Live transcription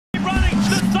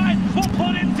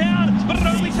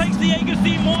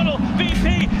Immortal,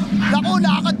 VP. Naku,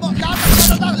 lakad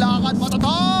mo to.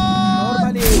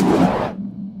 Normally.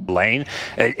 Lane,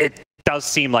 it does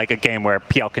seem like a game where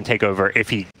PL can take over if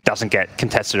he doesn't get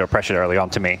contested or pressured early on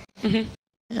to me.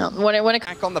 Yeah, when it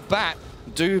back on the bat,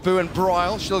 Dubu and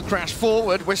Bryle, shield crash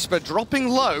forward, Whisper dropping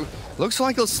low. Looks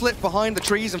like he'll slip behind the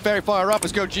trees and Fairy Fire up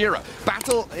as Gojira.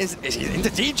 Battle is into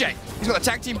DJ. He's got the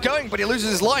tag team going, but he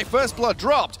loses his life. First blood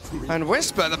dropped. And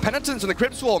Whisper, the penitence and the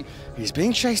Crypt Swarm, he's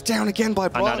being chased down again by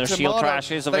Bryle. Another shield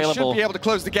crash is available. They should be able to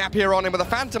close the gap here on him with a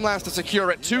Phantom Lance to secure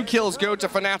it. 2 kills go to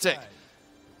Fnatic.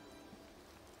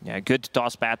 Yeah, good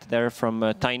toss bat there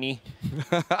from Tiny.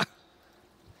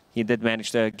 He did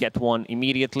manage to get one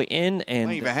immediately in, and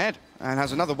wave ahead, and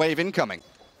has another wave incoming.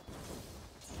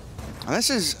 And this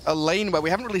is a lane where we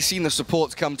haven't really seen the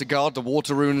supports come to guard the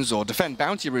water runes or defend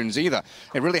bounty runes either.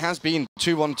 It really has been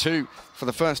 2-on-2 for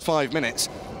the first 5 minutes.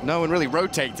 No one really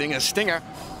rotating as Stinger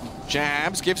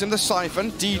jabs, gives him the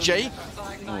siphon. DJ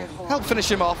help finish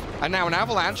him off, and now an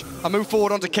avalanche. A move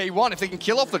forward onto K1 if they can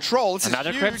kill off the troll. This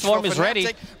another is Crypt Swarm is ready.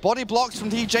 Body blocks from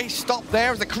DJ, stop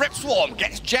there as the Crypt Swarm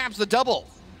gets jabs the double.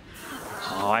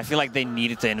 Oh, I feel like they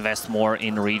needed to invest more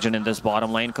in region in this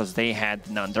bottom lane because they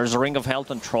had none. There's a Ring of Health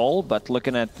on Troll, but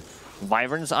looking at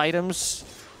Wyvern's items,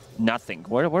 nothing.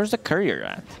 Where's the courier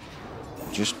at?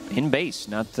 Just in base,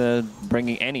 not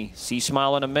bringing any.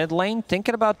 C-Smile in the mid lane,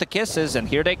 thinking about the kisses, and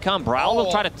here they come. Bryle will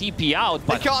try to TP out,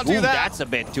 but can't do that. That's a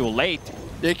bit too late.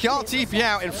 You can't TP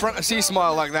out in front of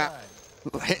C-Smile like that.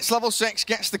 Hits level 6,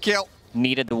 gets the kill.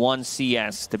 Needed 1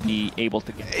 CS to be able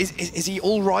to get. Is he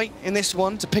all right in this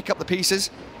one to pick up the pieces?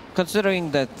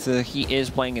 Considering that he is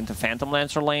playing into Phantom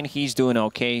Lancer lane, he's doing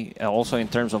okay. Also in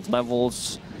terms of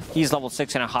levels, he's level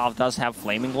 6.5, does have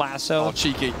Flaming Lasso. Oh,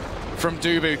 cheeky. From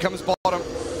Dubu, comes bottom.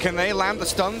 Can they land the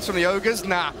stuns from the Ogres?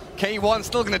 Nah. K1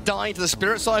 still going to die to the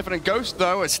Spirit Siphon and Ghost,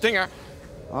 though, as Stinger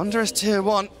under his tier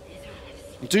 1.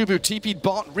 Dubu TP'd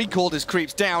bot, recalled his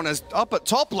creeps down as up at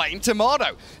top lane,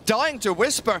 Tomato dying to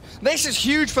Whisper. This is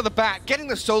huge for the bat, getting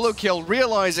the solo kill,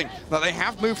 realizing that they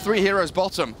have moved 3 heroes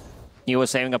bottom. He was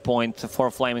saving a point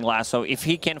for Flaming Lasso. If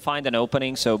he can find an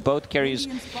opening, so both carries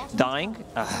dying.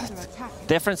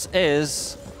 Difference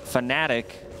is Fnatic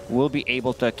will be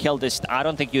able to kill this. I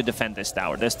don't think you defend this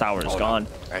tower. This tower is gone.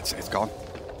 No. It's gone.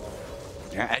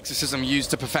 Yeah, Exorcism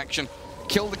used to perfection.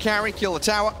 Kill the carry, kill the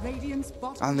tower.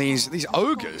 And these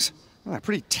ogres, they're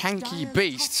pretty tanky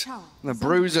beasts. The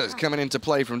bruisers coming into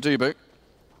play from Dubu.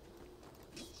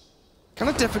 Kind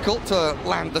of difficult to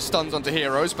land the stuns onto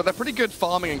heroes, but they're pretty good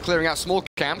farming and clearing out small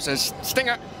camps. As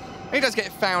Stinger, he does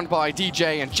get found by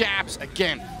DJ and jabs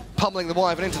again, pummeling the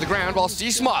Wyvern into the ground, while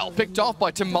C-Smile picked off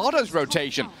by Tomato's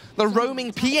rotation. The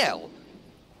roaming PL.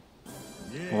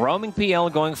 Roaming PL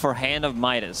going for Hand of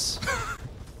Midas.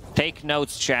 Take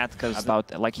notes, chat, because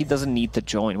like he doesn't need to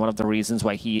join. One of the reasons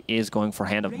why he is going for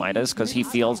Hand of Midas, because he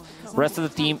feels the rest of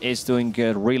the team is doing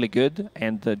good, really good,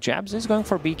 and the Jabs is going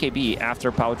for BKB after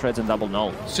Power Treads and Double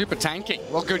Null. Super tanky.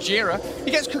 Well, Gojira,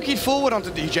 he gets cookied forward onto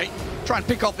DJ. Try and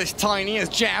pick off this Tiny as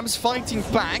Jabs fighting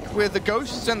back with the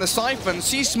Ghosts and the Siphon.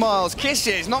 C-Smile's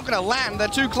kisses not going to land. They're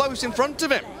too close in front of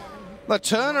him. The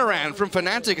turnaround from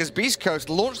Fnatic as beastcoast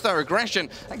launch their aggression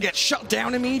and get shut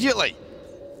down immediately.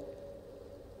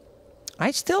 I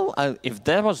still, if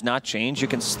that was not changed, you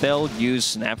can still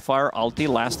use Snapfire ulti.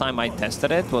 Last time I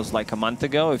tested it was like a month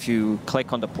ago. If you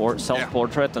click on the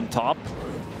self-portrait on top,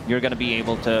 you're going to be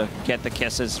able to get the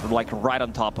kisses like right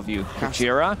on top of you.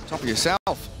 Gojira. Top of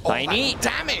yourself. Tiny. Oh,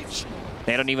 damage.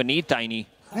 They don't even need Tiny.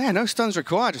 Yeah, no stuns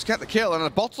required. Just get the kill and a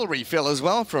bottle refill as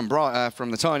well from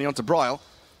the Tiny onto Bryle.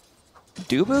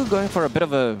 Dubu going for a bit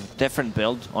of a different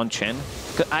build on Chen.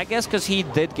 I guess because he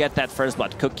did get that first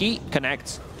blood. Cookie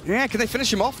connects. Yeah, can they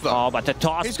finish him off though? Oh, but the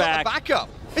toss He's back. got the backup.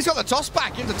 He's got the toss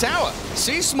back into tower.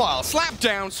 C-Smile, slap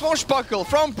down, swashbuckle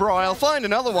from Bryle, find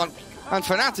another one, and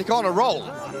Fnatic on a roll.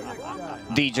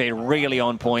 DJ really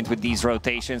on point with these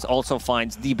rotations. Also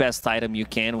finds the best item you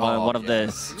can. One of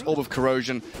the Orb of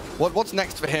Corrosion. What's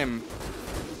next for him?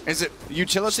 Is it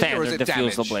utility standard or is it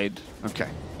damage? Diffusal Blade. Okay.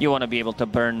 You want to be able to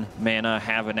burn mana,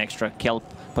 have an extra kill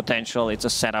potential. It's a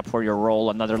setup for your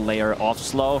roll, another layer off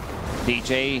slow.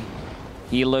 DJ,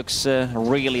 he looks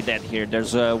really dead here.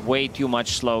 There's way too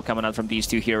much slow coming out from these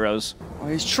two heroes. Well,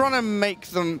 he's trying to make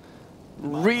them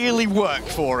really work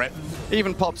for it.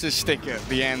 Even pops his stick at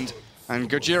the end. And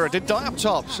Gojira did die up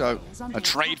top, so a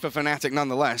trade for Fnatic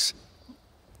nonetheless.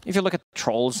 If you look at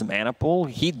Troll's mana pool,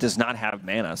 he does not have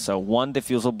mana, so one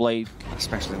Diffusal Blade.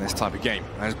 Especially in this type of game.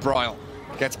 As Bryle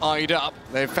gets eyed up,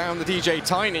 they've found the DJ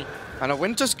Tiny. And a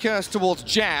Winter's Curse towards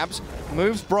Jabs.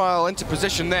 Moves Bryle into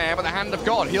position there, but the Hand of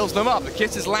God heals them up. The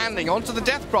kiss is landing onto the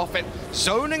Death Prophet,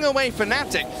 zoning away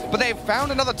Fnatic. But they've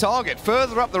found another target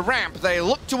further up the ramp. They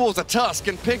look towards the Tusk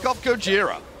and pick off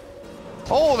Gojira.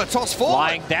 Oh, the toss forward.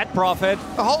 Flying Death Prophet.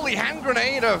 The holy hand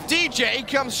grenade of DJ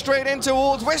comes straight in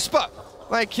towards Whisper.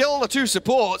 They kill the two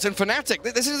supports, and Fnatic,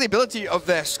 this is the ability of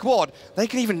their squad. They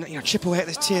can even chip away at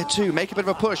this tier 2, make a bit of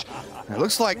a push. It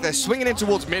looks like they're swinging in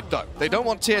towards mid, though. They don't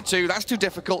want tier 2, that's too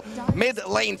difficult. Mid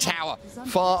lane tower,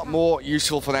 far more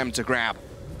useful for them to grab.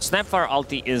 Snapfire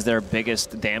ulti is their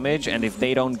biggest damage, and if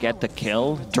they don't get the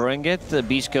kill during it, the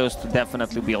beastcoast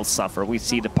definitely will suffer. We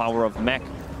see the power of mech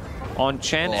on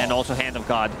Chen and also Hand of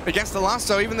God. Against the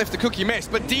lasso, even if the cookie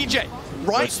missed, but DJ,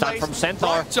 right place, from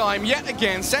Centaur. right time, yet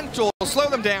again. Centaur will slow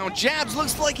them down. Jabs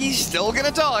looks like he's still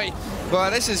gonna die, but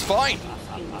this is fine.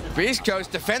 Beast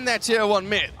Coast defend their tier 1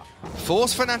 mid.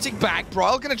 Force Fnatic back.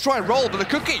 Bryle gonna try and roll, but the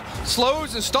cookie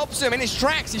slows and stops him in his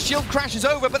tracks. His shield crashes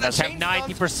over, but Does have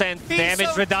 90%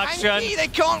 damage reduction. Tanky, they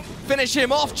can't finish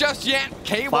him off just yet.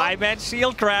 K1 5-man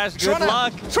shield crash. Good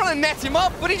luck. Trying to net him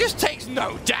up, but he just takes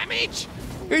no damage.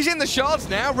 He's in the shards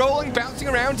now, rolling, bouncing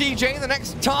around. DJ, the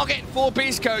next target for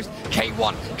Beast Coast.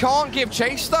 K1 can't give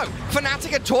chase, though.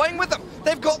 Fnatic are toying with them.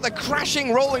 They've got the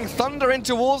crashing, rolling thunder in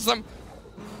towards them.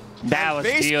 That was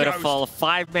beautiful.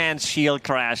 5-man shield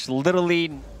crash.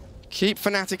 Literally. Keep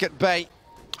Fnatic at bay.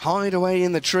 Hide away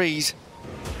in the trees.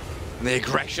 The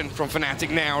aggression from Fnatic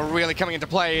now really coming into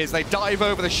play as they dive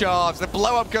over the shards. They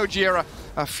blow up Gojira.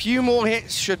 A few more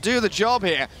hits should do the job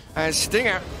here. And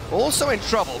Stinger also in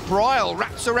trouble. Bryle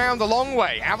wraps around the long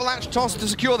way. Avalanche toss to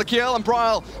secure the kill, and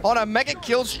Bryle on a mega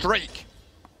kill streak.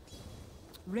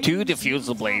 2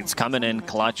 Diffusal Blades coming in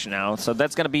clutch now. So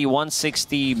that's going to be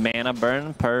 160 mana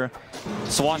burn per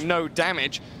swat. No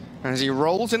damage as he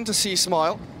rolls into Sea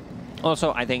Smile.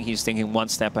 Also, I think he's thinking one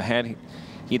step ahead.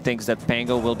 He thinks that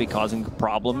Pango will be causing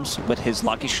problems with his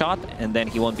lucky shot, and then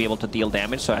he won't be able to deal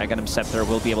damage, so Aghanim Scepter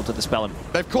will be able to dispel him.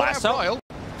 They've caught out Bryle.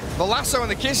 The lasso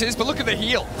and the kisses, but look at the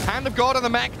heal. Hand of God on the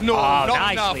mech. No,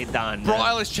 not nicely enough. Done.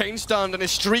 Bryle is chain stunned and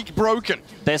his streak broken.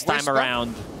 This time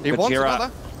around, he wants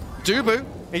another. Dubu,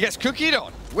 he gets cookied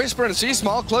on. Whisper and Sea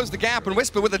Smile close the gap, and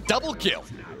Whisper with a double kill.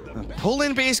 And pull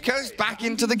in Beast Coast back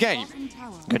into the game.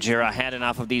 Gojira had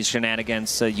enough of these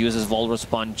shenanigans, uses Volrus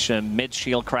Punch.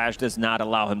 Mid-shield crash does not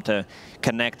allow him to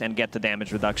connect and get the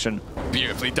damage reduction.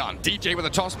 Beautifully done. DJ with a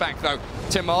toss back, though.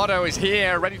 Timado is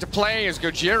here, ready to play as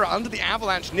Gojira under the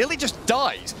avalanche nearly just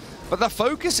dies. But the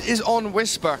focus is on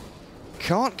Whisper.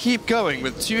 Can't keep going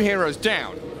with 2 heroes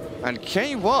down. And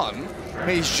K1,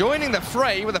 he's joining the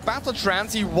fray with a battle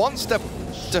trance. He wants to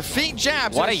defeat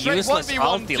Jabs. What a useless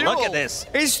ulti. Look at this.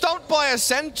 He's stomped by a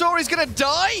Centaur. He's going to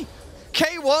die.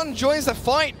 K1 joins the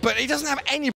fight, but he doesn't have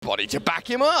anybody to back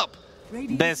him up.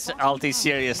 This ulti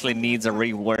seriously needs a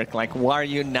rework. Like, why are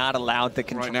you not allowed to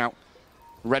control? Right now,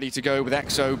 ready to go with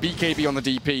EXO, BKB on the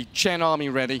DP, Chen army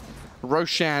ready,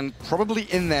 Roshan probably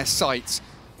in their sights.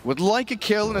 Would like a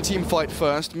kill in a team fight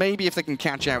first, maybe if they can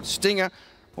catch out Stinger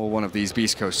or one of these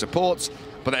Beast Coast supports,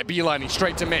 but they're beelining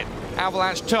straight to mid.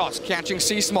 Avalanche toss, catching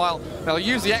Sea Smile. They'll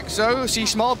use the EXO, Sea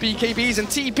Smile, BKBs and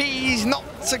TPs. Not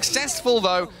successful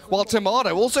though, while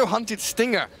Timado also hunted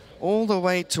Stinger all the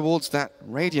way towards that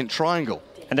Radiant Triangle.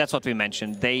 And that's what we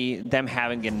mentioned, them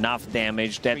having enough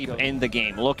damage that in the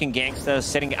game. Looking gangster,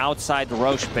 sitting outside the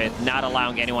Roche pit, not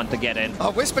allowing anyone to get in.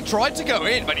 Whisper tried to go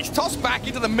in, but he's tossed back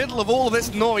into the middle of all of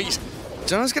this noise.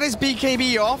 Does get his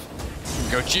BKB off.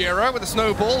 Gojira with a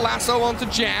snowball, lasso onto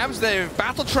Jabs. They've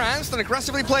battle tranced and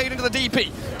aggressively played into the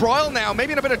DP. Bryle now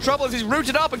maybe in a bit of trouble as he's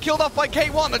rooted up and killed off by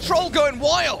K1. The troll going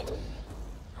wild.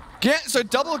 Gets a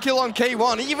double kill on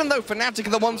K1, even though Fnatic are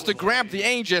the ones to grab the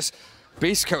Aegis.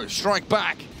 Beast Coast strike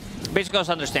back. Beast Coast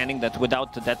understanding that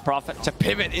without the Death Prophet to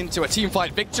pivot into a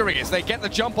teamfight victory as they get the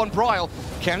jump on Bryle.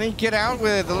 Can he get out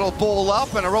with a little ball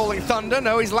up and a rolling thunder?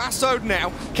 No, he's lassoed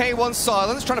now. K1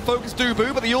 silence, trying to focus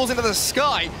Dubu, but the Yule's into the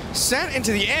sky, sent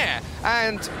into the air,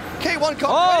 and K1 can't do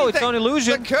anything. It's on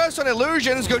illusion. The curse on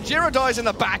illusions. Gojira dies in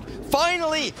the back.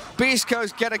 Finally, Beast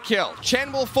Coast get a kill.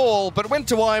 Chen will fall, but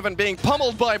Winter Wyvern being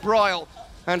pummeled by Bryle.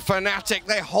 And Fnatic,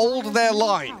 they hold their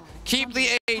line. Keep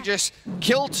the Aegis,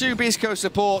 kill 2 Beast Coast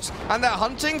supports, and they're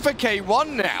hunting for K1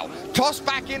 now. Toss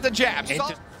back into Jabs.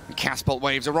 Castbolt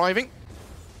waves arriving.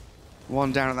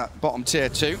 One down at that bottom tier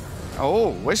 2.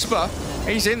 Oh, Whisper,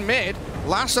 he's in mid.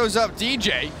 Lasso's up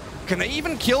DJ. Can they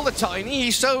even kill the Tiny?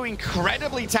 He's so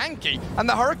incredibly tanky. And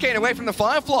the Hurricane away from the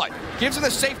Firefly gives him the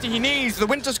safety he needs. The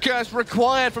Winter's Curse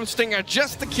required from Stinger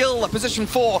just to kill a position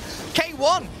 4.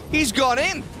 K1, he's gone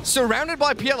in, surrounded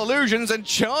by PL illusions and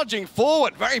charging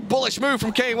forward. Very bullish move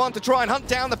from K1 to try and hunt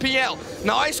down the PL.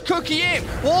 Nice cookie in.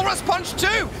 Walrus Punch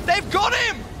 2. They've got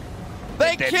him.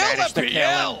 They kill the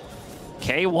PL.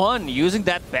 K1 using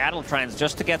that battle trance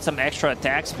just to get some extra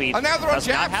attack speed. And now they're on Does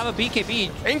not jabs. have a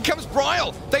BKB. In comes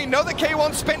Bryle. They know that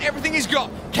K1 spent everything he's got.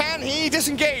 Can he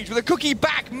disengage with a cookie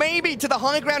back? Maybe to the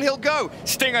high ground he'll go.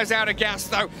 Stinger's out of gas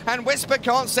though, and Whisper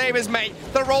can't save his mate.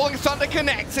 The Rolling Thunder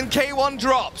connects and K1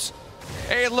 drops.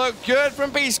 It looked good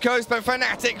from Beast Coast, but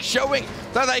Fnatic showing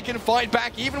that they can fight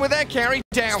back even with their carry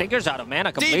down. Stinger's out of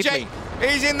mana completely. DJ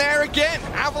is in there again.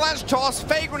 Avalanche toss,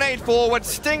 fake grenade forward.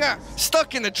 Stinger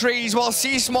stuck in the trees while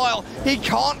C-Smile, he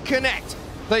can't connect.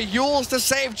 The Yules to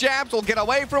save jabs will get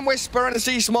away from Whisper and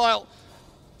C-Smile.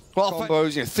 Well,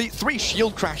 combos, you know, 3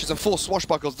 shield crashes and 4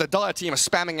 swashbuckles. The Dire team are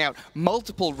spamming out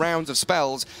multiple rounds of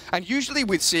spells, and usually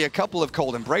we'd see a couple of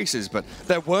cold embraces, but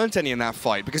there weren't any in that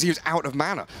fight because he was out of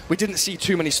mana. We didn't see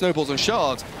too many snowballs and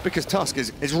shards because Tusk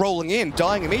is rolling in,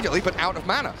 dying immediately, but out of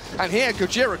mana. And here,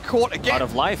 Gojira caught again. Out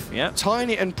of life, yeah.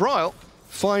 Tiny and Bryle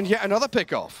find yet another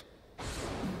pick-off.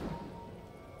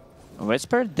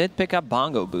 Whisper did pick up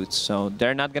bongo boots, so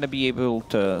they're not going to be able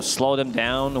to slow them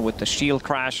down with the shield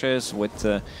crashes, with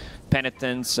the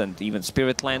penitence, and even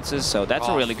spirit lances. So that's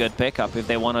a really good pickup if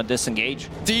they want to disengage.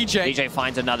 DJ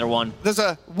finds another one. There's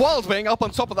a Wild Wing up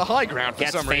on top of the high ground for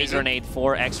some reason. Gets phase grenade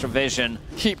for extra vision.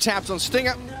 Keep tabs on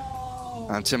Stinger.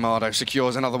 And Timado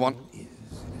secures another one.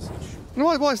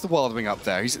 Why is the Wild Wing up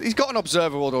there? He's got an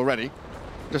Observer Ward already.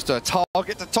 Just a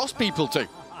target to toss people to.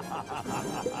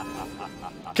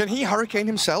 Can he Hurricane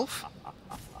himself?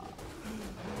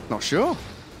 Not sure.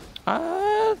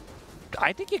 I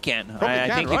think you can. I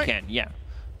think right? you can, yeah.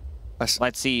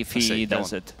 Let's see if he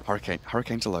does it.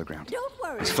 Hurricane to low ground.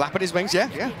 He's flapping his wings,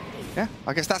 yeah.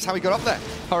 I guess that's how he got up there.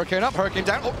 Hurricane up, Hurricane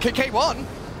down. Oh, K1.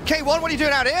 K1, what are you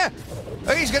doing out here?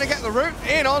 He's going to get the route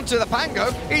in onto the Pango.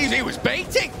 He was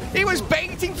baiting. He was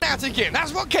baiting Fnatic in.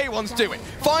 That's what K1's doing.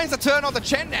 Finds the turn on the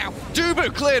Chen now.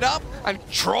 Dubu cleared up, and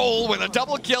Troll with a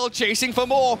double kill chasing for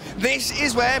more. This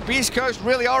is where Beast Coast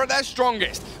really are at their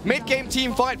strongest. Mid-game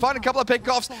team fight, find a couple of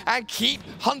pickoffs, and keep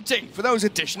hunting for those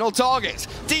additional targets.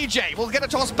 DJ will get a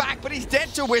toss back, but he's dead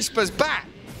to Whisper's back.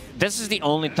 This is the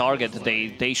only target that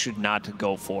they should not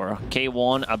go for.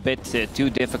 K1 a bit too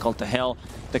difficult to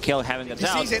kill having a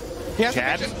doubt. He sees it. He has the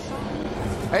vision.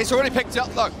 It's already picked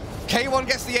up though. K1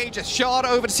 gets the Aegis, shard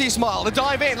over to C-Smile, the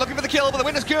dive in, looking for the kill, but the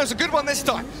Winter's Curse, a good one this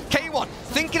time. K1,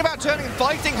 thinking about turning and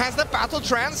fighting, has the battle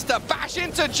trance to bash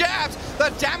into jabs.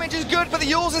 The damage is good, but the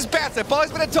Yules is better.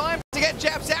 Buys a bit of time to get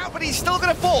jabs out, but he's still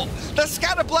going to fall. The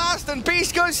Scatter Blast, and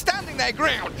Beast goes standing their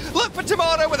ground. Look for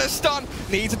Tomato with a stun.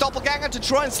 Needs a doppelganger to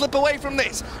try and slip away from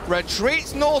this.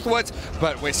 Retreats northwards,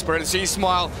 but Whisper and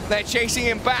C-Smile, they're chasing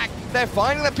him back. They're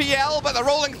finding the PL, but the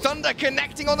Rolling Thunder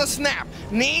connecting on the snap.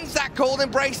 Needs that cold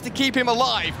embrace to keep him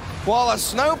alive. While a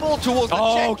snowball towards the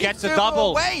Chen gets a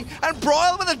double. Away, and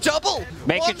Bryle with a double.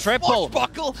 Make it triple.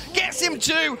 Buckle gets him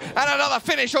 2, and another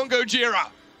finish on Gojira.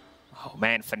 Oh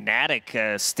man,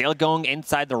 Fnatic still going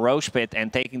inside the Roche pit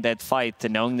and taking that fight,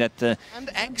 knowing that... and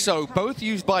Exo, both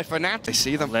used by Fnatic. They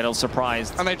see them. Little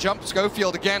surprised. And they jump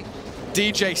Schofield again.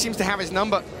 DJ seems to have his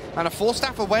number, and a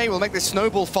 4-staff away will make this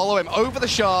snowball follow him over the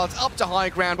shards, up to high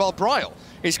ground, while Bryle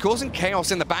is causing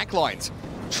chaos in the backlines.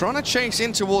 Trying to chase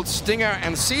in towards Stinger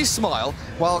and C-Smile,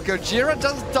 while Gojira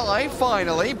does die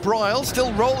finally. Bryle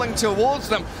still rolling towards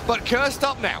them, but cursed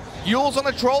up now. Yules on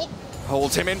the Troll,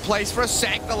 holds him in place for a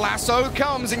sec. The lasso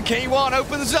comes and K1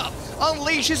 opens up,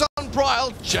 unleashes on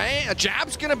Bryle.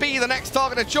 Jab's going to be the next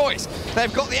target of choice.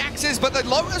 They've got the axes, but the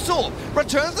Lotus Orb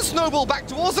returns the snowball back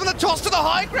towards them. The toss to the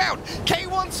high ground.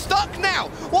 K1's stuck now.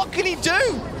 What can he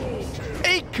do?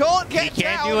 He can't get down. He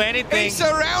can't do anything. He's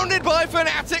surrounded by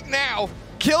Fnatic now.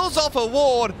 Kills off a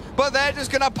ward, but they're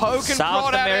just going to poke and prod at him.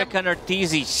 South American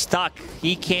Ortiz stuck.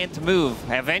 He can't move.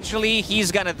 Eventually,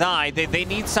 he's going to die. They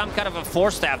need some kind of a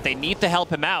 4-staff. They need to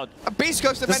help him out. Beast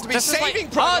Coast are meant to be saving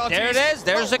Oh, there it is.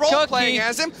 There's a cookie. Playing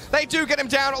as him. They do get him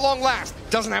down at long last.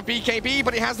 Doesn't have BKB,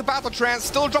 but he has the battle trance.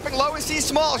 Still dropping low as he's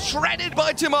small. Shredded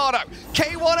by Tomato.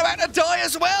 K1 about to die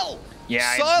as well.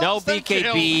 Yeah, Silence no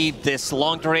BKB, this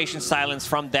long duration silence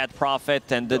from that Prophet,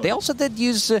 and they also did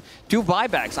use 2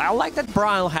 buybacks. I like that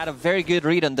Bryle had a very good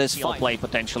read on this full play,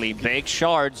 potentially. Big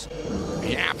shards.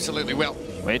 He absolutely will.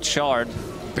 With shard.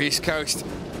 Beast Coast.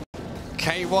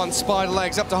 K1 spider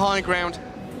legs up to high ground.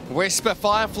 Whisper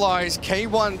Fireflies,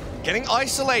 K1 getting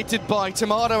isolated by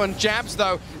Tomato and Jabs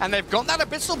though, and they've got that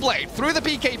Abyssal Blade through the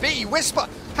BKB. Whisper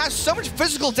has so much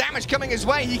physical damage coming his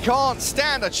way, he can't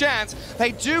stand a chance.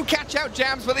 They do catch out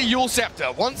Jabs with a Yule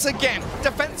Scepter. Once again,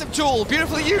 defensive tool,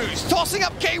 beautifully used, tossing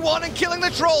up K1 and killing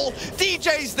the Troll.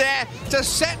 DJ's there to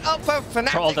set up for Fnatic.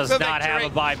 Troll does not have a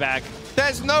buyback.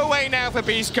 There's no way now for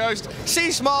Beast Coast.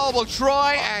 C-Small will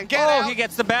try and get out. Oh, he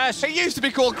gets the bash. He used to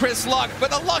be called Chris Luck, but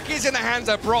the luck is in the hands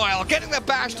of Bryle, getting the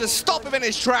bash to stop him in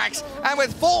his tracks. And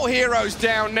with 4 heroes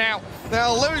down now,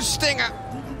 they'll lose Stinger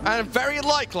and very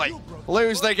likely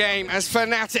lose the game as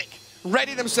Fnatic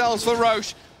ready themselves for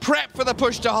Roche, prep for the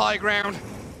push to high ground.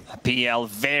 PL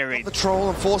very... The Troll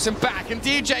and force him back, and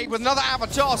DJ with another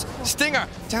Avatos. Stinger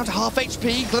down to half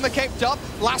HP, Glimmer caped up,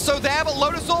 Lasso there, but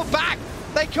Lotusaur back.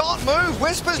 They can't move.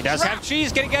 Whisper's He does trapped. have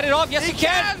cheese. Can he get it off? Yes, he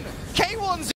can.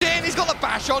 K1's in. He's got the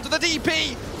bash onto the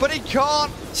DP, but he can't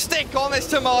stick on this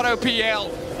Tomato PL.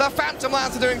 The Phantom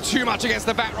Lance are doing too much against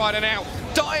the Batrider now.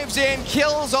 Dives in,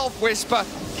 kills off Whisper.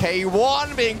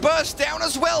 K1 being burst down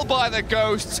as well by the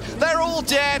Ghosts. They're all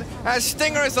dead as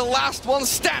Stinger is the last one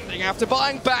standing after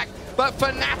buying back. But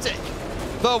Fnatic,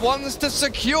 the ones to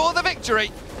secure the victory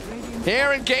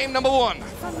here in game number 1.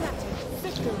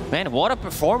 Man, what a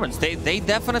performance. They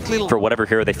definitely... For whatever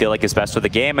hero they feel like is best for the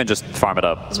game and just farm it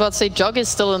up. I was about to say, Jug is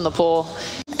still in the pool,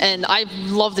 and I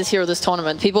love this hero this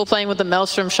tournament. People playing with the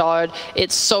Maelstrom Shard,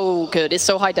 it's so good. It's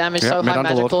so high damage, so high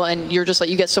magical, and you're just like,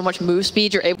 you get so much move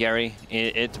speed. You're able... Gary,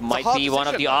 it might be one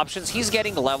of the options. He's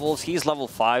getting levels. He's level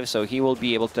 5, so he will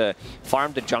be able to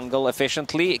farm the jungle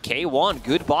efficiently. K1,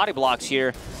 good body blocks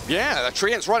here. Yeah, the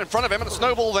Treant's right in front of him and a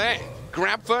snowball there.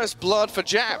 Grab first blood for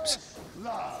Jabs.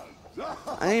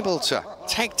 Able to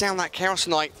take down that Chaos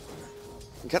Knight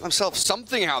and get themselves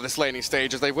something out of this laning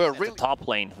stage as they were really... Top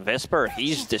lane, Vesper,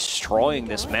 he's destroying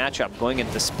this matchup, going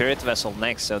into Spirit Vessel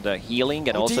next, so the healing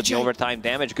and also the overtime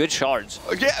damage, good shards.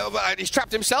 Yeah, he's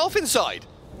trapped himself inside.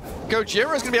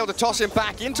 Gojira's going to be able to toss him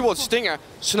back in towards Stinger.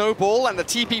 Snowball and the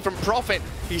TP from Prophet.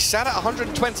 He's sat at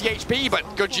 120 HP, but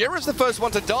Gojira's the first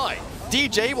one to die.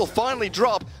 DJ will finally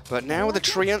drop, but now the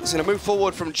Treants in a move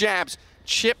forward from Jabs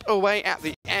chip away at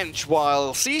the Ench,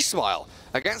 while C-Smile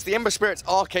against the Ember Spirit's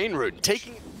Arcane Rune,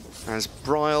 taking as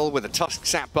Bryle with a Tusk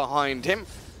Sap behind him,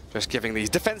 just giving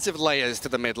these defensive layers to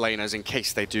the mid laners in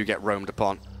case they do get roamed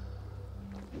upon.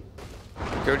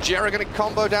 Gojira going to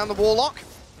combo down the Warlock,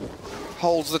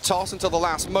 holds the toss until the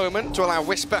last moment to allow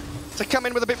Whisper to come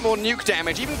in with a bit more nuke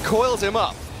damage, even coils him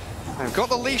up. And got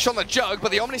the leash on the Jug,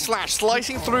 but the Omni Slash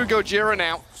slicing through Gojira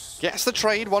now, gets the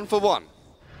trade 1-for-1.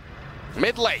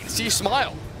 Mid lane,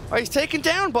 C-Smile. Oh, he's taken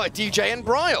down by DJ and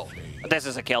Bryle. This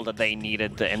is a kill that they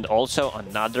needed, and also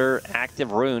another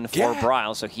active rune for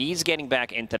Bryle, so he's getting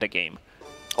back into the game.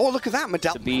 Oh, look at that,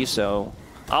 Medal. To be so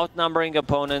outnumbering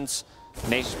opponents.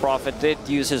 Nature's Prophet did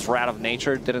use his Wrath of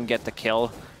Nature, didn't get the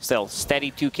kill. Still,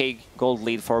 steady 2k gold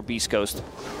lead for Beast Coast.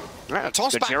 Right,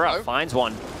 toss back, Gojira finds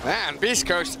one. And Beast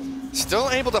Coast still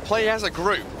able to play as a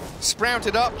group.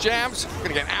 Sprouted up, Jabs,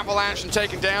 gonna get avalanche and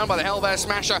taken down by the Hellbear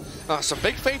Smasher. Some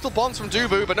big fatal bonds from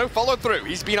Dubu, but no follow through.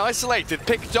 He's been isolated,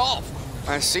 picked off.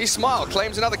 And C-Smile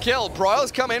claims another kill.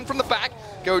 Bryle's come in from the back.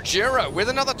 Gojira with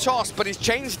another toss, but he's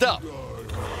changed up.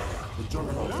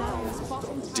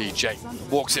 DJ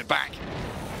walks it back.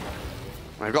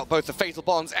 We've got both the fatal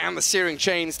bonds and the searing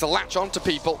chains to latch onto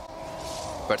people.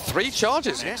 But 3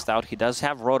 charges. Next out, he does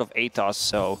have Road of Atos,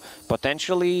 so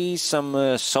potentially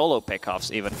some solo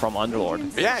pickoffs even from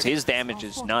Underlord. Yeah. His damage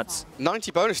is nuts.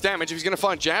 90 bonus damage if he's going to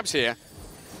find Jabs here.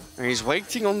 And he's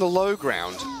waiting on the low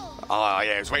ground. Oh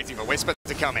yeah, he's waiting for Whisper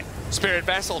to come in. Spirit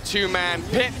Vessel, 2-man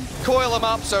pit, coil him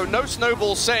up, so no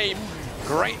snowball save.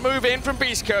 Great move in from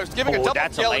Beast Coast, giving a double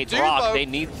that's kill. A late rock. They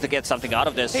need to get something out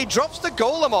of this. He drops the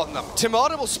golem on them.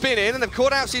 Tomato will spin in, and they've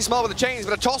caught out C-Smile with the chains,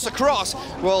 but a toss across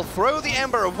will throw the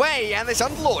Ember away, and this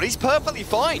Underlord, he's perfectly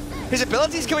fine. His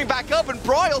ability's coming back up, and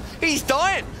Bryle, he's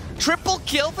dying. Triple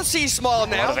kill for C-Smile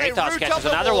now. They root up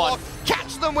the Warlock,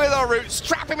 catch them with a root,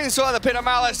 strap him inside the Pit of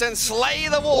Malice, and slay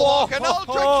the Warlock. An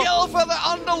ultra kill for the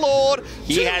Underlord.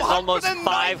 He has almost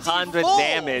 500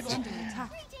 damage.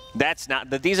 That's not.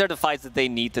 These are the fights that they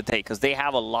need to take because they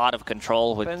have a lot of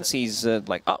control. He's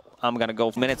like, oh, I'm gonna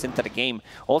go minutes into the game.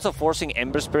 Also, forcing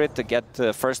Ember Spirit to get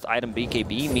the first item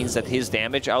BKB means that his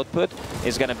damage output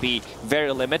is gonna be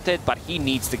very limited, but he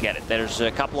needs to get it. There's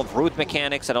a couple of root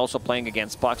mechanics and also playing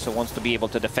against Puck, so wants to be able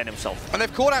to defend himself. And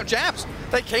they've caught out Jabs.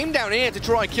 They came down here to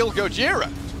try and kill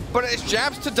Gojira. But it's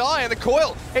Jabs to die, and the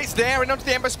coil, it's there, and onto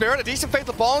the Ember Spirit. A decent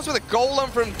fatal bonds with a golem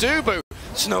from Dubu.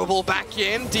 Snowball back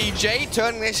in, DJ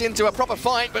turning this into a proper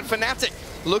fight, but Fnatic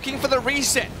looking for the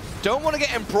reset. don't want to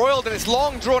get embroiled in this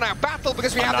long, drawn-out battle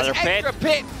because we have this extra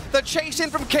pit. The chase in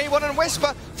from K1 and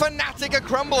Whisper. Fnatic are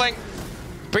crumbling.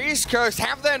 Beast Coast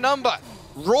have their number.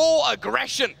 Raw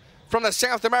aggression from the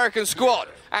South American squad.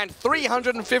 And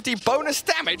 350 bonus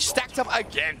damage stacked up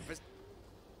again.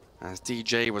 As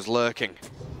DJ was lurking.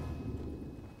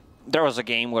 There was a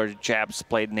game where Jabs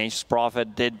played Nature's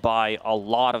Prophet, did buy a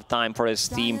lot of time for his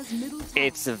team.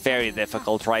 It's very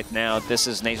difficult right now. This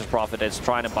is Nature's Prophet that's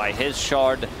trying to buy his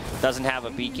shard, doesn't have a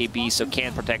BKB, so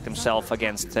can't protect himself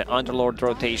against Underlord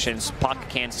rotations. Puck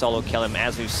can't solo kill him,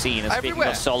 as we've seen. And speaking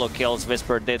of solo kills,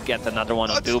 Whisper did get another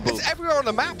one on Dubu. It's everywhere on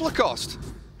the map, Lacoste.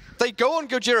 They go on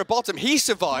Gojira bottom, he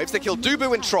survives, they kill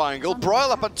Dubu in triangle,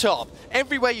 Broil up on top.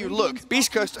 Everywhere you look,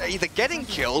 Beast Coast are either getting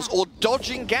kills or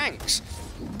dodging ganks.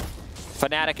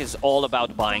 Fnatic is all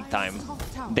about buying time.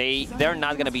 They're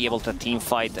not going to be able to team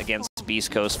fight against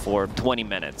Beast Coast for 20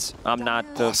 minutes. I'm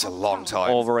not that's a long time.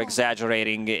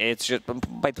 Over-exaggerating. It's just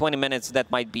by 20 minutes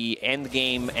that might be end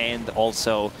game and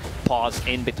also pause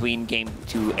in between game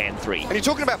 2 and 3. And you're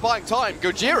talking about buying time.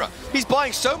 Gojira, he's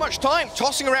buying so much time,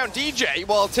 tossing around DJ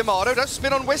while Tomato does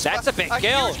spin on Whisper. That's a big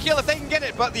kill. Huge kill if they can get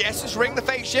it, but the Essence Ring, the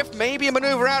phase shift, maybe a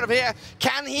maneuver out of here.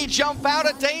 Can he jump out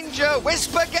of danger?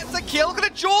 Whisper gets a kill,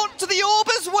 gonna jaunt to the orb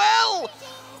as well.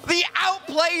 The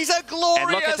outplays are glorious,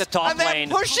 and look at the top lane.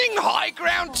 They're pushing high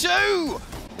ground too.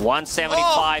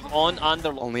 175 on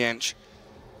Underlord. On the edge.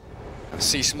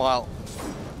 See Smile.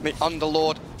 The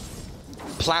Underlord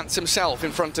plants himself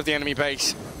in front of the enemy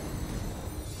base.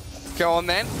 Go on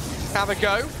then. Have a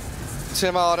go.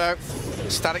 Tomato.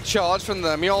 Static charge from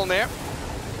the Mjolnir.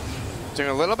 Doing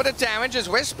a little bit of damage as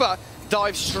Whisper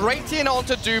dives straight in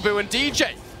onto Dubu and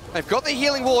DJ. They've got the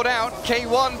healing ward out,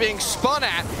 K1 being spun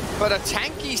at, but a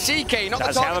tanky CK, not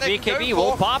the target they can go for.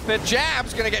 We'll pop it.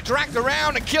 Jab's gonna get dragged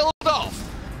around and killed off.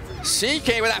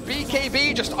 CK with that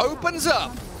BKB just opens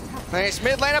up. And it's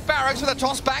mid lane of Barracks with a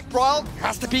toss back. Broil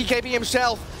has the BKB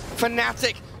himself.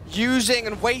 Fnatic using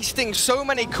and wasting so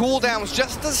many cooldowns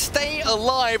just to stay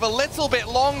alive a little bit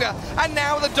longer. And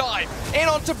now the dive in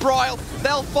onto Broil.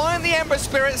 They'll find the Ember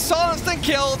Spirit, silenced and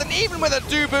killed, and even with a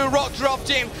Dubu rock dropped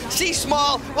in,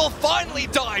 C-Smile will finally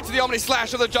die to the Omni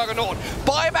Slash of the Juggernaut.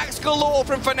 Buybacks galore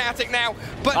from Fnatic now,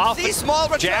 but C-Smile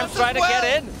returns Jabs trying to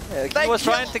get in. He was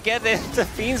trying to get into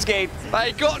Fiend's Gate.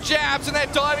 They got Jabs and they're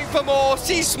diving for more.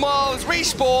 C-Smile has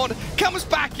respawned, comes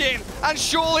back in, and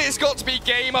surely it's got to be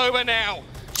game over now.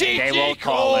 They will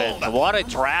call it. What a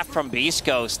draft from Beast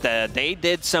Coast. They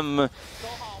did some,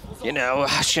 you know,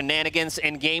 shenanigans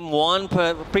in game 1,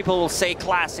 but people will say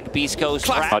classic Beast Coast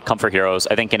draft. Comfort heroes.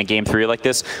 I think in a game 3 like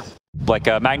this, like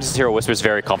Magnus' hero Whisper is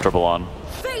very comfortable on.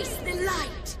 Face the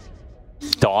light.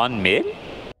 Dawn mid?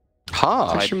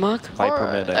 Question mark?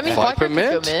 Viper mid. I mean, Viper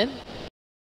mid?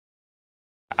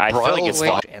 I feel like it's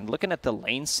fine. And looking at the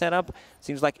lane setup,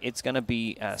 seems like it's going to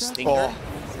be Stinger.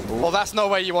 Well, that's not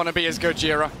where you want to be as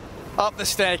Gojira. Up the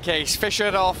staircase,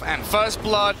 fissured off, and first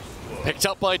blood picked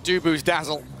up by Dubu's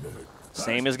Dazzle.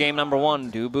 Same as game number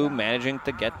 1, Dubu managing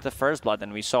to get the first blood,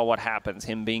 and we saw what happens.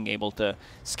 Him being able to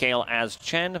scale as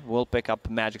Chen will pick up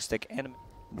Magic Stick, and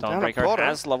Dawnbreaker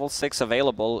has level 6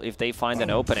 available if they find an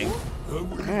opening.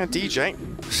 Yeah,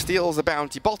 DJ steals the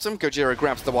bounty bottom, Gojira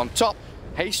grabs the one top.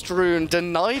 Haste Rune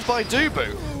denied by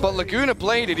Dubu, but Laguna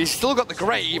bladed, he's still got the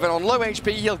Grave, and on low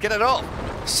HP he'll get it off.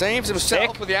 Saves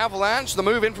himself with the Avalanche, the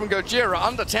move in from Gojira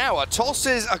under tower,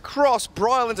 tosses across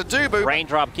Broil into Dubu.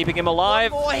 Raindrop keeping him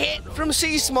alive. One more hit from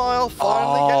C-Smile,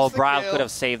 finally gets the Broil kill. could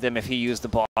have saved him if he used the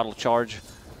bottle charge.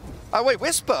 Oh wait,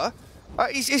 Whisper?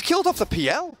 He's killed off the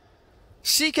PL.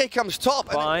 CK comes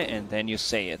top. And then you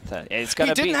say it. It's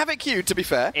gonna he didn't have it queued, to be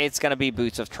fair. It's going to be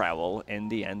Boots of Travel in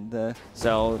the end.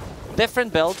 So,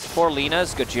 different builds for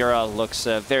Lina's. Gojira looks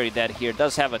very dead here.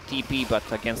 Does have a TP, but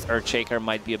against Earthshaker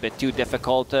might be a bit too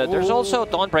difficult. There's also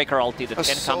Dawnbreaker ulti that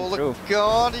can come through.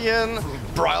 Guardian.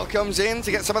 Broil comes in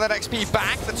to get some of that XP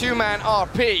back. The two-man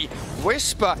RP.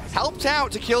 Whisper helped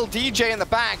out to kill DJ in the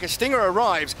back as Stinger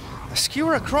arrives. A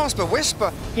skewer across, but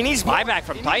Whisper, he needs more buyback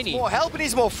from Tiny. Needs more help, he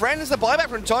needs more friends. The buyback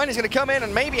from Tiny is going to come in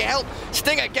and maybe help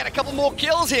Stinger get a couple more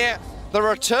kills here. The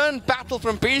return battle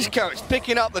from Beast Coast,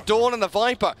 picking up the Dawn and the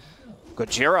Viper.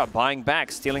 Gojira buying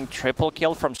back, stealing triple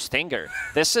kill from Stinger.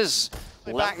 This is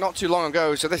back not too long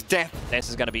ago, so this death. This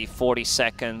is going to be 40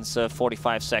 seconds,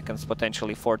 45 seconds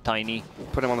potentially for Tiny.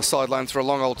 Put him on the sidelines for a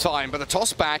long old time, but the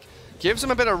toss back gives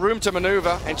him a bit of room to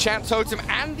maneuver. Enchant Totem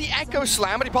and the Echo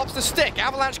Slam, but he pops the stick.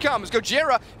 Avalanche comes.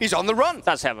 Gojira, he's on the run.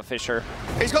 Does have a Fissure.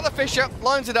 He's got the Fissure,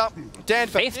 lines it up. Dead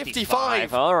for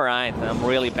 55. All right, I'm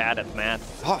really bad at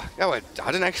math. Oh,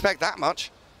 I didn't expect that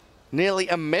much. Nearly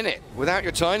a minute without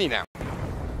your Tiny now.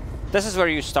 This is where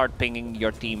you start pinging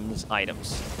your team's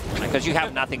items. Because you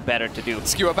have nothing better to do.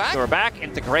 Skewer back. Skewer back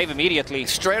into grave immediately.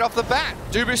 Straight off the bat.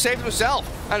 Dubu saved himself.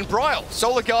 And Broil,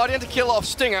 Solar Guardian to kill off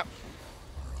Stinger.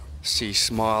 See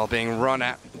Smile being run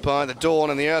at by the Dawn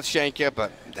and the Earthshaker,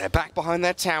 but they're back behind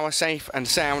their tower, safe and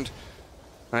sound.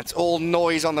 That's all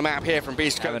noise on the map here from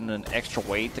beastcoast. Having an extra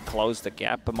way to close the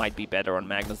gap, but might be better on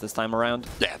Magnus this time around.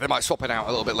 Yeah, they might swap it out a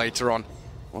little bit later on.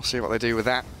 We'll see what they do with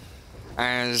that.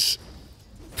 As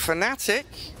Fnatic,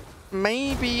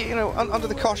 maybe, you know, under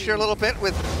the cosh here a little bit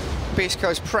with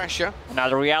beastcoast pressure. Now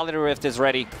the Reality Rift is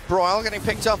ready. Broil getting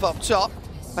picked up top.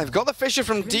 They've got the Fissure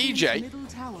from DJ.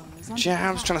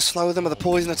 Jabs trying to slow them with the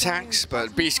poison attacks, but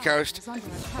beastcoast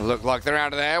look like they're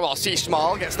out of there, while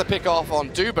C-Smile gets the pick off on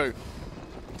Dubu.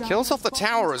 Kills off the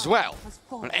tower as well.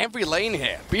 On every lane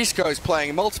here, beastcoast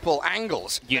playing multiple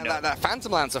angles. You know. That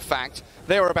Phantom Lance effect,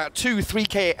 they were about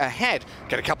 2-3k ahead.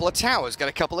 Get a couple of towers, get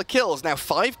a couple of kills. Now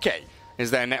 5k is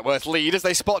their net worth lead as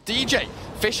they spot DJ.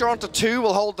 Fissure onto 2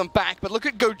 will hold them back, but look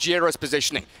at Gojira's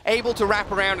positioning. Able to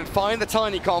wrap around and find the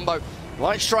tiny combo.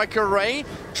 Light Strike Array,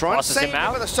 trying to save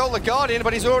him with a Solar Guardian,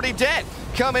 but he's already dead.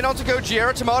 Coming onto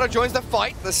Gojira, Tomato joins the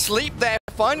fight. The sleep there,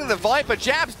 finding the Viper.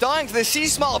 Jabs dying to the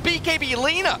C-Smile. BKB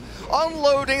Lina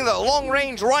unloading the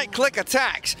long-range right-click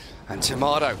attacks. And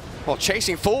Tomato, well,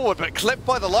 chasing forward, but clipped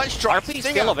by the Light Strike. RP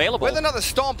still available. With another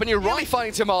stomp, and you're really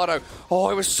finding Tomato. Oh,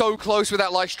 it was so close with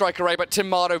that Light Strike Array, but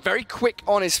Tomato very quick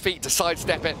on his feet to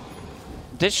sidestep it.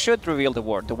 This should reveal the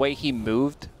ward. The way he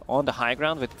moved on the high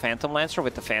ground with Phantom Lancer,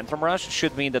 with the Phantom Rush,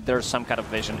 should mean that there's some kind of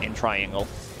vision in triangle.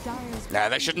 Now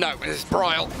they should know. This is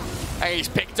Broil. He's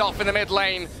picked off in the mid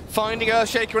lane, finding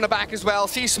Earthshaker in the back as well.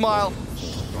 C-Smile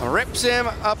rips him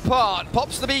apart,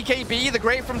 pops the BKB. The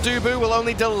Grave from Dubu will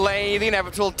only delay the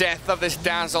inevitable death of this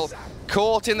Dazzle.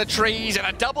 Caught in the trees, and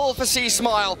a double for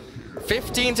C-Smile.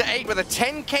 15-8 with a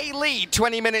 10k lead,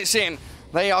 20 minutes in.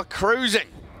 They are cruising.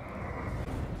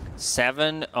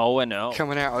 7-0-0.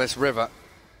 Coming out of this river.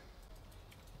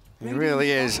 He really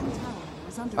is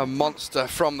a monster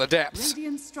from the depths.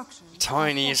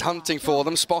 Tiny is hunting for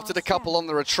them, spotted a couple on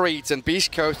the retreat, and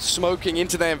beastcoast smoking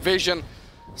into their vision.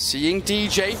 Seeing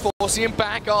DJ, forcing him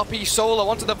back, RP solo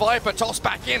onto the Viper, tossed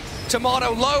back in.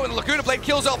 Tomato low, and Laguna Blade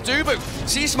kills off Dubu.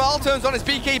 C-Smile turns on his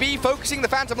BKB, focusing the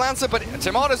Phantom Lancer, but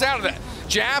Tomato's out of there.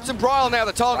 Jabs and Broil now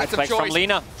the targets of choice. From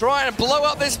Lina. Trying to blow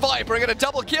up this Viper and get a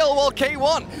double kill while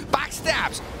K1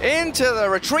 backstabs into the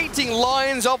retreating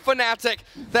lines of Fnatic.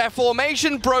 Their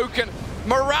formation broken,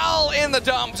 morale in the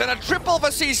dumps, and a triple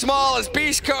for C-Smile as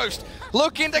beastcoast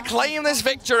looking to claim this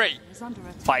victory.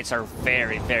 Fights are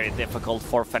very, very difficult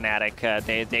for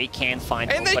Fnatic. They can't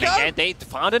find and nobody, and they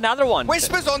found another one.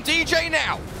 Whispers on DJ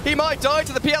now. He might die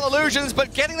to the PL Illusions,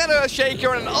 but getting that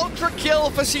Earthshaker and an ultra kill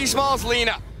for C-Smile's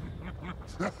Lina.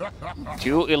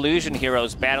 Two Illusion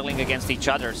heroes battling against each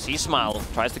other. C-Smile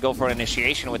tries to go for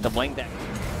initiation with the Blink deck.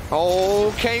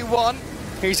 Okay, one.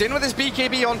 He's in with his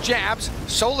BKB on Jabs.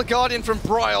 Solar Guardian from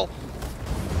Broil.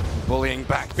 Bullying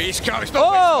back beastcoast.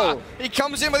 Oh! He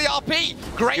comes in with the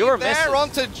RP. Great there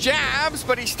onto Jabs,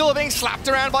 but he's still being slapped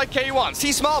around by K1.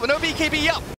 C-Smile, but no BKB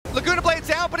up. Laguna Blade's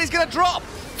out, but he's going to drop.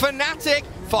 Fnatic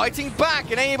fighting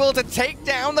back and able to take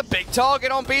down the big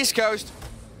target on beastcoast.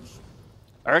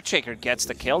 Earthshaker gets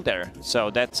the kill there,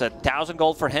 so that's 1,000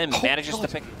 gold for him. Manages to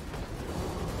pick.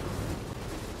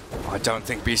 I don't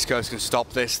think beastcoast can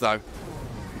stop this, though.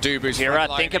 Dubu's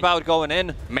think about going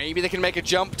in. Maybe they can make a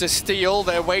jump to steal.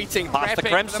 They're waiting,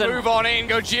 prepping for the move on in.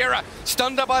 Gojira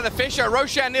stunned up by the Fissure.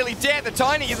 Roshan nearly dead. The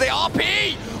Tiny is the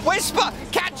RP. Whisper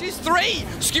catches 3.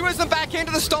 Skewers them back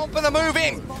into the stomp and the move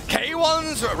in.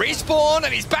 K1's respawn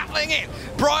and he's battling it.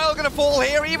 Broil going to fall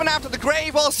here even after the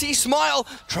Grave while C-Smile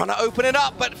trying to open it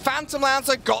up. But Phantom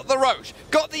Lancer got the Roche,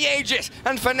 got the Aegis,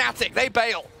 and Fnatic, they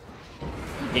bail.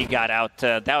 He got out.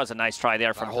 That was a nice try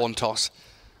there from Horn Toss.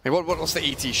 Hey, what's the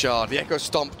ET shard? The Echo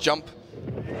Stomp jump.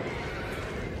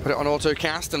 Put it on auto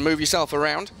cast and move yourself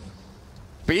around.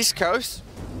 Beastcoast.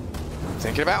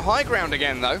 Thinking about high ground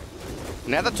again, though.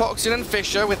 Nether Toxin and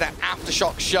Fissure with that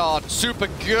Aftershock shard. Super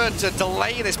good to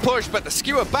delay this push, but the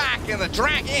skewer back and the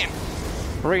drag in.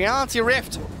 Reality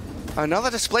Rift. Another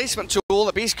displacement tool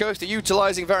that Beastcoast are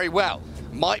utilizing very well.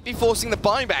 Might be forcing the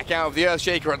buyback out of the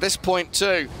Earthshaker at this point,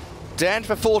 too. Dead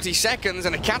for 40 seconds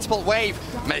and a catapult wave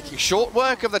making short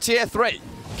work of the tier 3.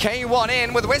 K1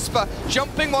 in with Whisper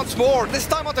jumping once more, this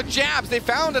time onto Jabs. They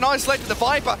found and isolated the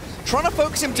Viper, trying to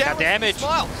focus him down. Damage.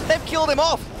 Smile. They've killed him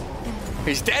off.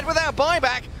 He's dead without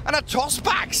buyback and a toss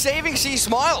back saving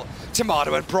C-Smile.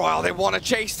 Tomato and Broil, they want to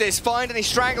chase this, find any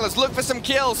stragglers, look for some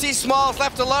kills. C-Smile's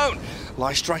left alone.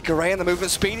 Light Strike Array and the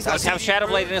movement speed. He's Let's have Shadow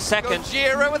Blade in a second.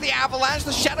 Gojira with the avalanche,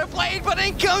 the Shadow Blade, but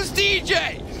in comes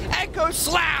DJ. Echo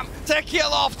Slam to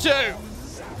kill off 2.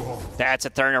 That's a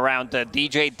turnaround.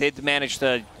 DJ did manage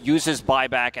to use his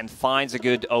buyback and finds a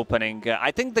good opening.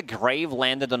 I think the Grave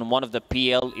landed on one of the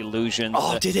PL illusions.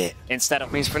 Oh, did it? Instead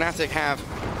of... Means Fnatic have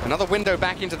another window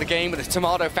back into the game with his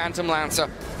Tomato Phantom Lancer.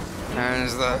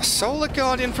 As the Solar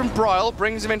Guardian from Bryle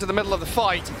brings him into the middle of the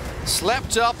fight.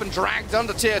 Slept up and dragged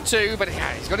under tier 2, but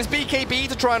he's got his BKB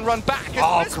to try and run back.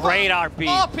 Oh, great RP.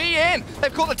 RP in.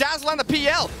 They've caught the Dazzle and the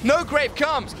PL. No Grave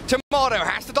comes. Tomato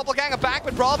has the doppelganger back,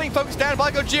 but Bryle being focused down by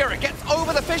Gojira. Gets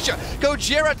over the Fisher.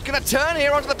 Gojira gonna turn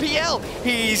here onto the PL.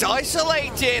 He's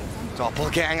isolated.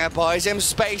 Doppelganger buys him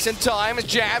space and time as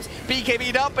Jabs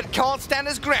BKB'd up, but can't stand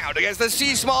his ground against the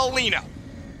C-Small Lina.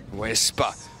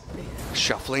 Whisper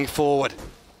shuffling forward.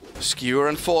 Skewer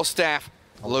and Forstaff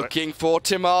looking for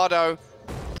Tomato.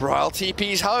 Bryle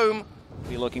TP's home.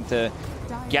 Be looking to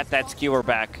get that skewer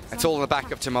back. It's all in the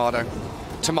back of Tomato.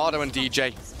 Tomato and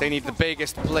DJ, they need the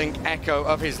biggest blink echo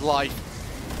of his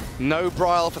life. No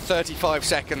Bryle for 35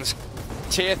 seconds.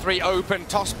 Tier 3 open,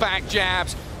 toss back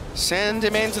Jabs. Send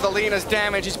him into the Lina's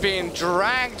damage. He's being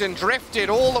dragged and drifted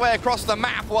all the way across the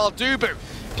map while Dubu,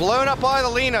 blown up by the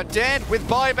Lina, dead with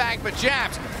buyback, but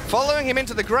Jabs following him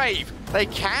into the Grave. They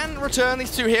can return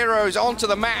these two heroes onto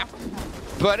the map,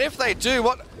 but if they do,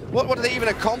 what do they even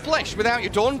accomplish without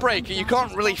your Dawnbreaker? You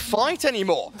can't really fight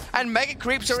anymore. And Mega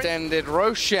Creeps are extended.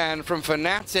 Roshan from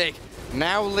Fnatic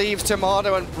now leaves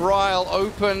Tomato and Bryle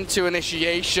open to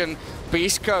initiation.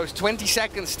 Beast Coast, 20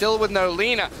 seconds still with no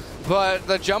Lina, but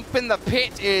the jump in the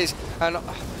pit is a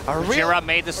real... Jira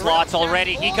made the slots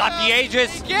already. He got the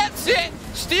Aegis. He gets it,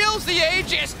 steals the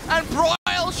Aegis, and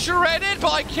Bryle shredded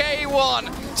by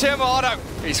K1. Tomato,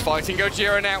 he's fighting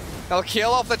Gojira now. They'll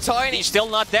kill off the Tiny. He's still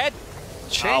not dead.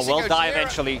 Chasing Will Gojira. die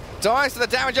eventually. Dies to the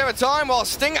damage over time while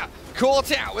Stinger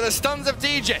caught out with the stuns of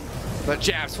DJ. But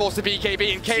Jabs forced the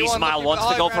BKB and K1. C-Smile wants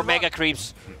to go for Mega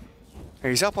Creeps.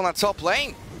 He's up on that top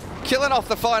lane, killing off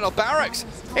the final barracks.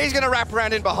 He's going to wrap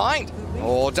around in behind.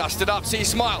 Oh, dusted up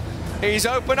C-Smile. He's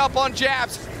open up on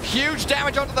Jabs. Huge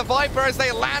damage onto the Viper as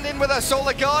they land in with a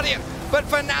Solar Guardian. But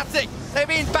Fnatic, they've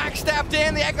been backstabbed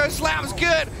in. The Echo Slam's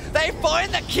good. They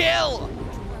find the kill.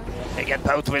 They get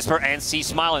both Whisper and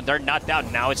C-Smile, and they're not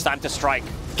down. Now it's time to strike.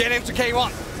 Get into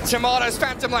K1. Tomato's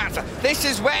Phantom Lancer. This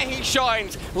is where he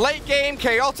shines. Late game,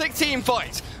 chaotic team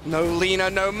fights. No Lina,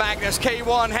 no Magnus.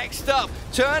 K1 hexed up,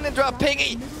 turned into a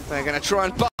piggy. They're going to try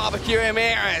and barbecue him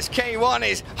here as K1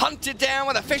 is hunted down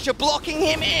with a Fisher blocking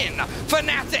him in.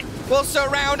 Fnatic will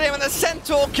surround him and the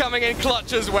Centaur coming in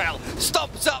clutch as well.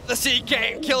 Stops up the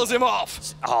CK and kills him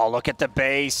off. Oh, look at the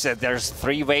base. There's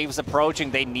 3 waves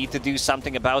approaching. They need to do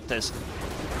something about this.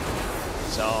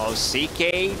 So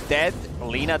CK dead,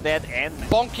 Lina dead, and...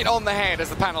 Bonk it on the head, as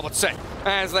the panel would say.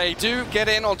 As they do get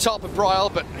in on top of Bryle,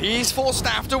 but he's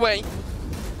force-staffed away.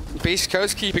 Beast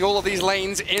Coast keeping all of these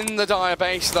lanes in the Dire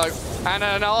base, though. And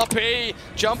an RP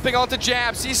jumping onto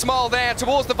Jabs. C-Small there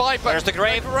towards the Viper. There's the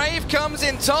Grave. The Grave comes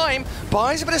in time.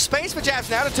 Buys a bit of space for Jabs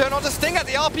now to turn on to Stinger.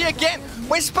 The RP again.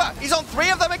 Whisper, he's on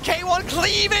 3 of them, and K1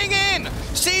 cleaving in.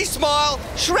 C-Smile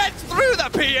shreds through the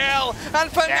PL. And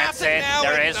Fnatic now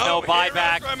there is no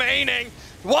buyback remaining.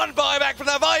 1 buyback from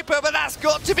the Viper, but that's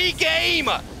got to be game.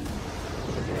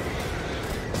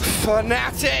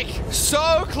 Fnatic,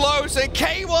 so close, and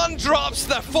K1 drops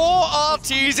the 4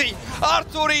 RTZ.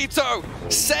 Arturito,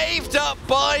 saved up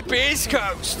by Beast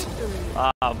Coast.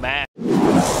 Oh, man.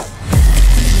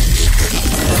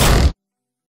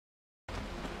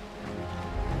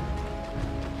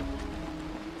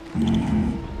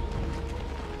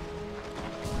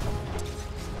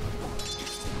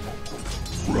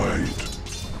 Right.